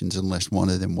 generations unless one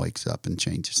of them wakes up and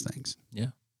changes things.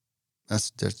 Yeah.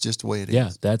 That's just the way it is.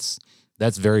 Yeah, that's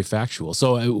very factual.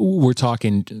 So we're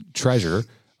talking treasure.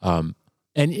 And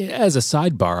as a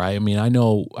sidebar, I mean, I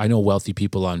know wealthy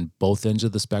people on both ends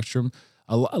of the spectrum.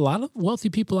 A lot of wealthy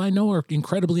people I know are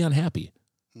incredibly unhappy.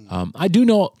 I do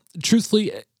know,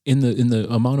 truthfully, in the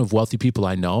amount of wealthy people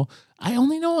I know, I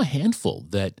only know a handful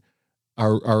that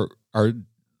are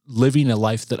living a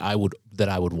life that I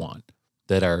would want,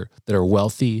 that are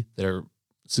wealthy, that are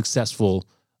successful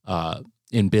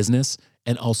in business,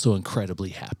 and also incredibly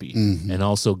happy, and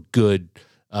also good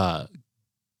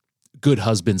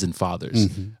husbands and fathers.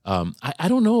 I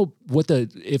don't know what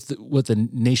the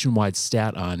nationwide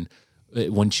stat on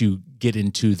once you get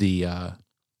into the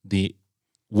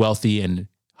wealthy and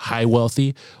high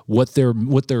wealthy, what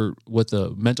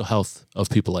the mental health of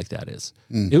people like that is.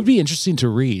 It would be interesting to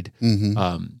read,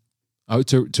 to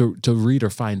read or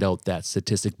find out that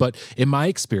statistic. But in my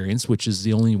experience, which is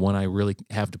the only one I really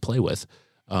have to play with,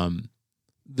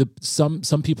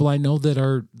 some people I know that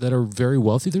are very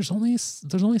wealthy. There's only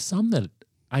some that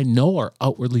I know are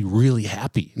outwardly really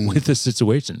happy with the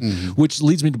situation, which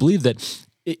leads me to believe that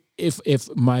if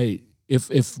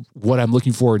what I'm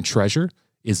looking for in treasure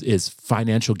is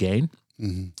financial gain,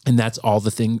 and that's all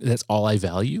I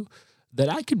value, that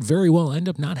I could very well end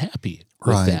up not happy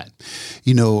with that.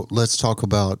 Let's talk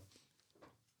about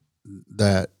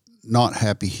that. Not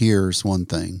happy here is one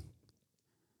thing,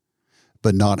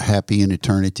 but not happy in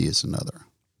eternity is another.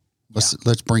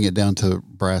 Let's bring it down to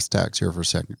brass tacks here for a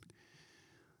second.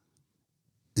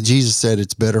 Jesus said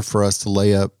it's better for us to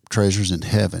lay up treasures in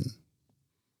heaven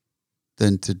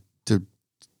than to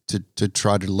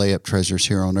try to lay up treasures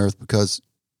here on earth, because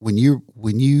when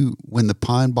the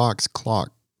pine box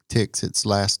clock ticks its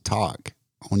last tock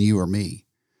on you or me,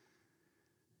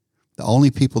 the only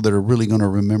people that are really going to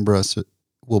remember us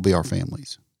will be our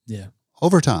families. Yeah.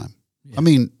 Over time. Yeah. I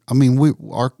mean,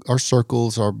 our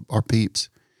circles, our peeps.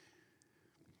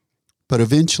 But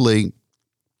eventually,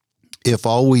 if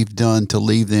all we've done to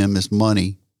leave them is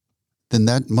money, then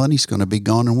that money's going to be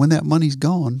gone. And when that money's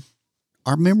gone,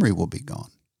 our memory will be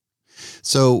gone.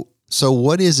 So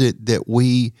what is it that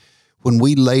when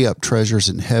we lay up treasures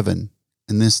in heaven,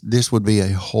 and this would be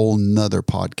a whole nother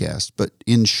podcast, but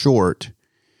in short,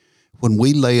 when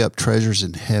we lay up treasures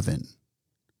in heaven,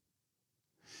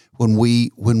 when we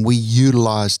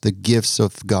utilize the gifts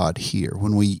of God here,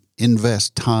 when we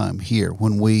invest time here,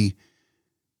 when we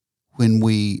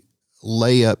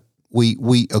lay up,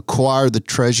 we acquire the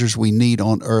treasures we need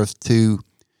on earth to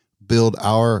build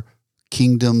our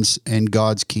kingdoms and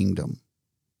God's kingdom.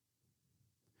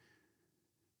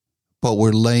 But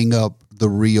we're laying up the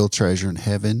real treasure in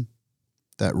heaven.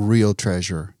 That real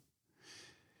treasure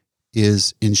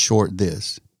is, in short,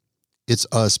 this. It's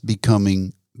us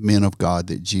becoming men of God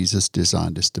that Jesus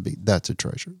designed us to be. That's a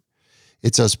treasure.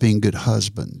 It's us being good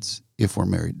husbands if we're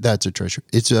married. That's a treasure.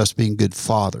 It's us being good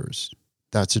fathers.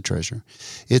 That's a treasure.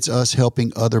 It's us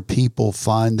helping other people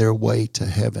find their way to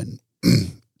heaven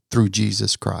through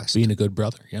Jesus Christ. Being a good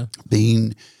brother, yeah.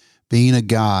 Being a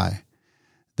guy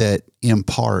that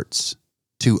imparts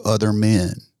to other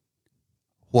men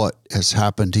what has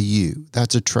happened to you.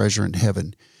 That's a treasure in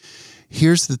heaven.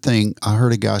 Here's the thing I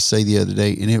heard a guy say the other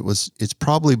day, and it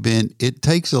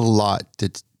takes a lot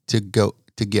to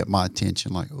get my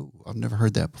attention. Like, oh, I've never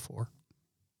heard that before.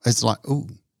 It's like, oh,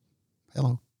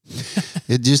 hello.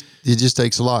 It just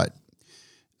takes a lot.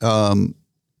 And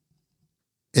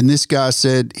this guy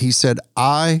said,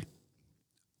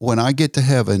 when I get to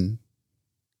heaven,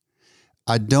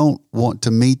 I don't want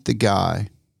to meet the guy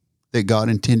that God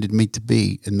intended me to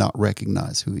be and not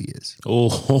recognize who he is.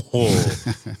 That's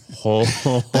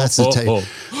the take.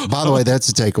 By the way, that's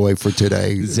the takeaway for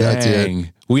today. Dang. That's it.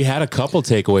 We had a couple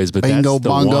takeaways, but bingo, that's the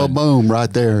bongo, one. boom,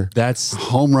 right there. That's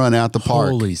home run out the park.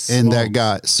 Holy and that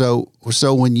guy. So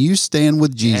when you stand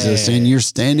with Jesus and you're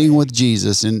standing with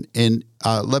Jesus, and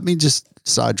let me just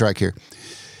sidetrack here.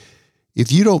 If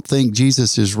you don't think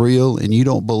Jesus is real and you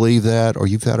don't believe that, or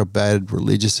you've had a bad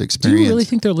religious experience. Do you really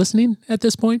think they're listening at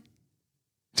this point?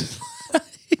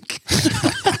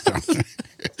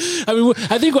 I mean,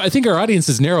 I think our audience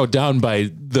is narrowed down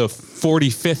by the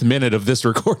 45th minute of this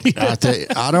recording. I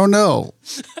don't know.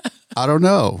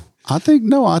 I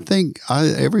think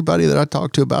everybody that I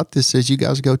talk to about this says you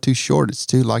guys go too short. It's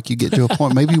too like you get to a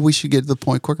point. Maybe we should get to the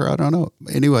point quicker. I don't know.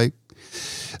 Anyway,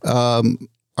 are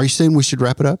you saying we should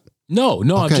wrap it up? No,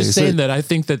 okay, I'm just saying that I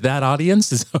think that audience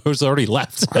has already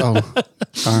left. Oh,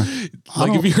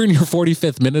 like if you're in your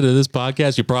 45th minute of this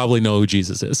podcast, you probably know who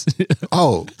Jesus is.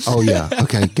 Oh yeah.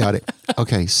 Okay, got it.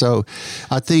 Okay. So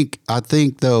I think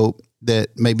though that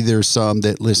maybe there's some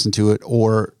that listen to it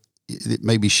or it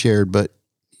may be shared, but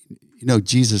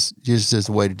Jesus is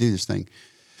the way to do this thing.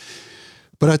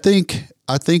 But I think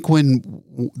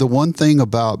when the one thing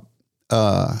about,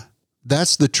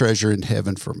 that's the treasure in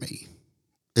heaven for me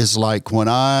is like when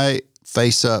I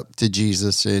face up to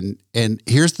Jesus and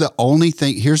here's the only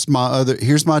thing, here's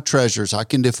my treasures. I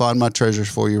can define my treasures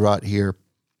for you right here.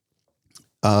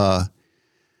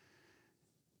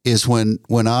 Is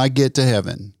when I get to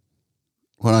heaven,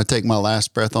 when I take my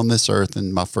last breath on this earth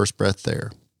and my first breath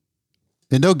there.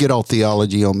 And don't get all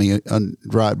theology on me and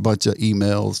write a bunch of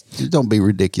emails. Don't be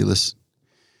ridiculous.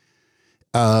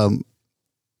 I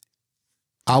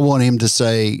want him to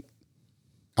say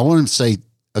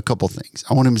a couple things.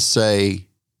 I want him to say,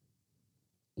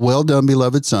 well done,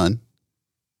 beloved son.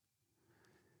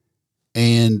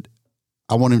 And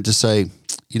I want him to say,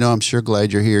 I'm sure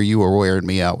glad you're here. You were wearing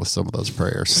me out with some of those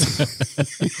prayers.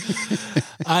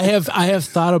 I have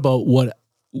thought about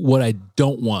what I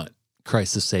don't want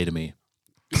Christ to say to me.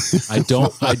 I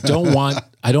don't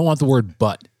want the word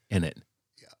but in it.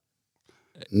 Yeah.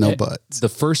 No but. The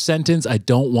first sentence, I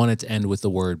don't want it to end with the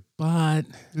word but.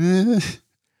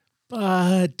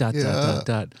 But ...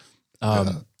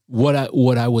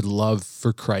 What I would love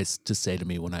for Christ to say to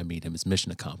me when I meet him is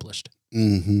mission accomplished.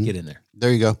 Mm-hmm. Get in there.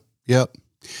 There you go. Yep.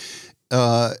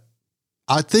 I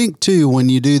think too, when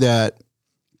you do that,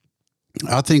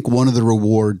 I think one of the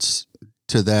rewards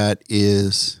to that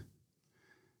is,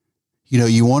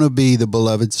 you want to be the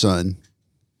beloved son.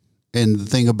 And the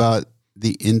thing about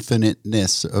the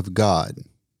infiniteness of God,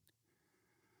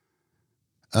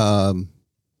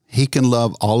 he can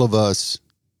love all of us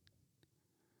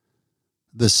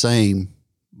the same,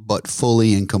 but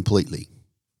fully and completely.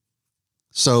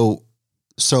 So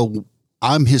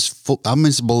I'm his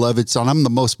beloved son. I'm the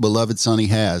most beloved son he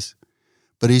has,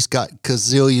 but he's got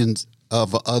gazillions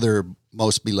of other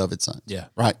most beloved sons. Yeah.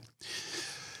 Right.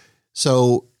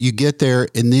 So you get there,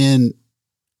 and then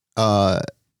I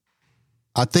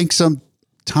think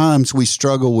sometimes we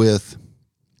struggle with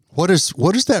what does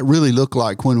that really look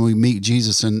like when we meet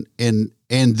Jesus, and then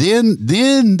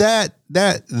that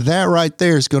right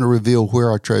there is going to reveal where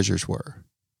our treasures were,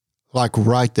 like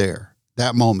right there,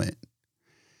 that moment.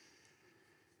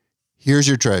 Here's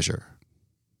your treasure.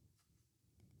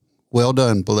 Well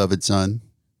done, beloved son.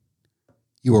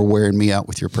 You are wearing me out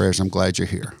with your prayers. I'm glad you're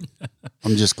here.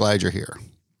 I'm just glad you're here.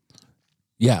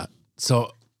 Yeah.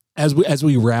 So as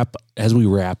we wrap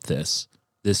this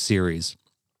series,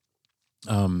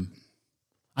 I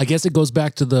guess it goes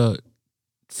back to the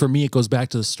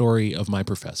story of my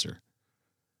professor,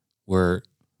 where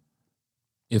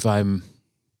if I'm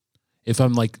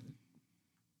like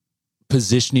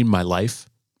positioning my life,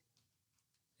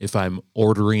 if I'm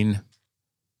ordering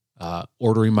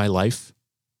my life,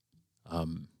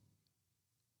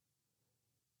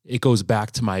 it goes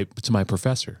back to my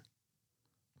professor,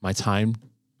 my time,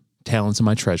 talents, and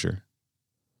my treasure.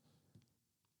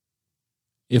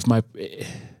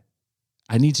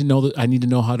 I need to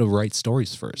know how to write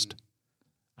stories first.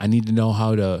 I need to know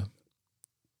how to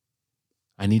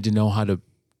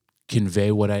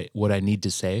convey what I need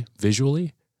to say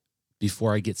visually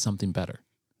before I get something better.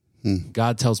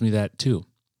 God tells me that too.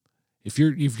 If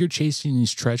you're chasing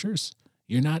these treasures,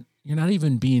 you're not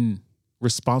even being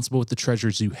responsible with the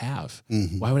treasures you have.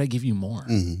 Mm-hmm. Why would I give you more?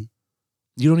 Mm-hmm.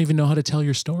 You don't even know how to tell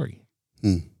your story.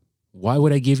 Why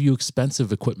would I give you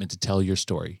expensive equipment to tell your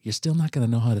story? You're still not going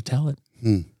to know how to tell it.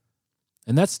 And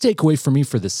that's the takeaway for me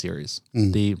for this series.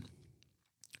 If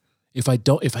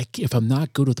I'm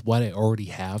not good with what I already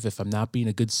have, if I'm not being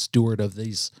a good steward of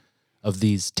these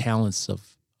talents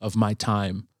of my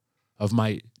time, of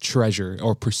my treasure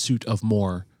or pursuit of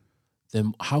more,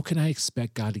 then how can I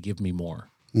expect God to give me more?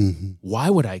 Mm-hmm.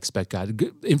 Why would I expect God?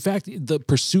 In fact, the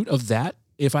pursuit of that,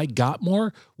 if I got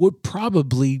more, would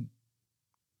probably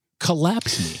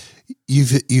collapse me.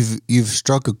 You've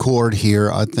struck a chord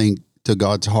here, I think, to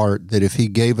God's heart, that if he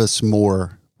gave us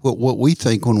more, what we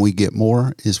think when we get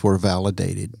more is we're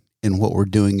validated and what we're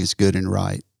doing is good and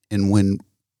right. And when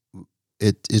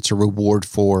it's a reward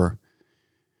for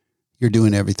you're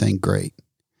doing everything great.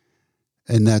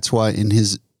 And that's why in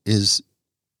his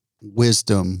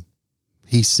wisdom,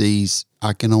 he sees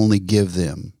I can only give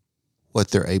them what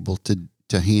they're able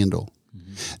to handle.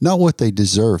 Mm-hmm. Not what they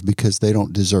deserve, because they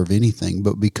don't deserve anything,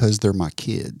 but because they're my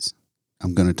kids,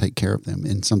 I'm going to take care of them.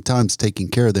 And sometimes taking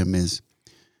care of them is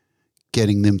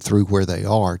getting them through where they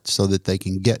are so that they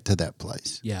can get to that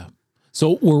place. Yeah.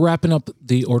 So we're wrapping up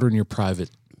the order in your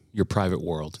private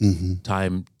world, mm-hmm.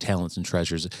 time, talents, and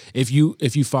treasures. If you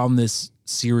found this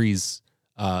series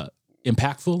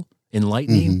impactful,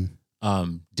 enlightening,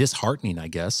 disheartening, I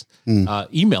guess,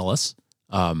 email us.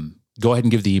 Go ahead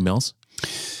and give the emails.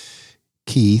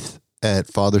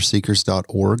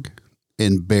 Keith@fatherseekers.org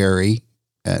and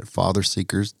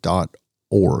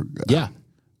Barry@fatherseekers.org. Yeah.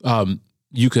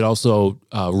 You could also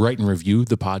write and review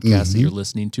the podcast that you're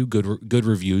listening to. Good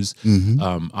reviews,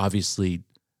 obviously,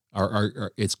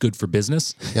 are it's good for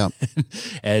business. Yeah,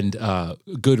 and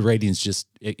good ratings just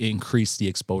increase the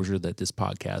exposure that this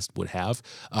podcast would have.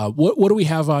 What do we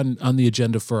have on the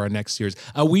agenda for our next series?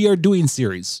 We are doing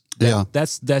series.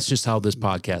 That's just how this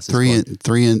podcast is.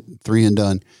 Three and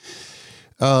done.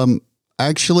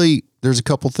 Actually, there's a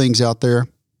couple things out there,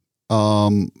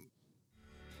 and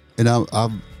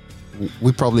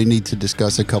we probably need to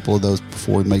discuss a couple of those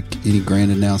before we make any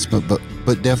grand announcement, but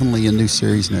definitely a new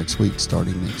series next week,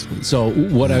 starting next week. So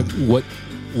what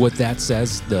that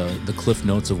says, the cliff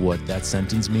notes of what that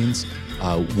sentence means,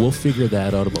 we'll figure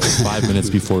that out about 5 minutes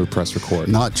before we press record.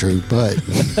 Not true, but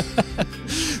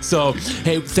so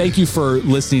hey, thank you for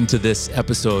listening to this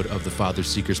episode of the Father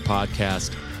Seekers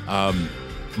podcast.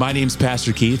 My name's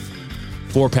Pastor Keith.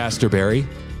 For Pastor Barry,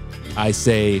 I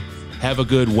say, have a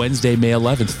good Wednesday, May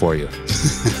 11th for you.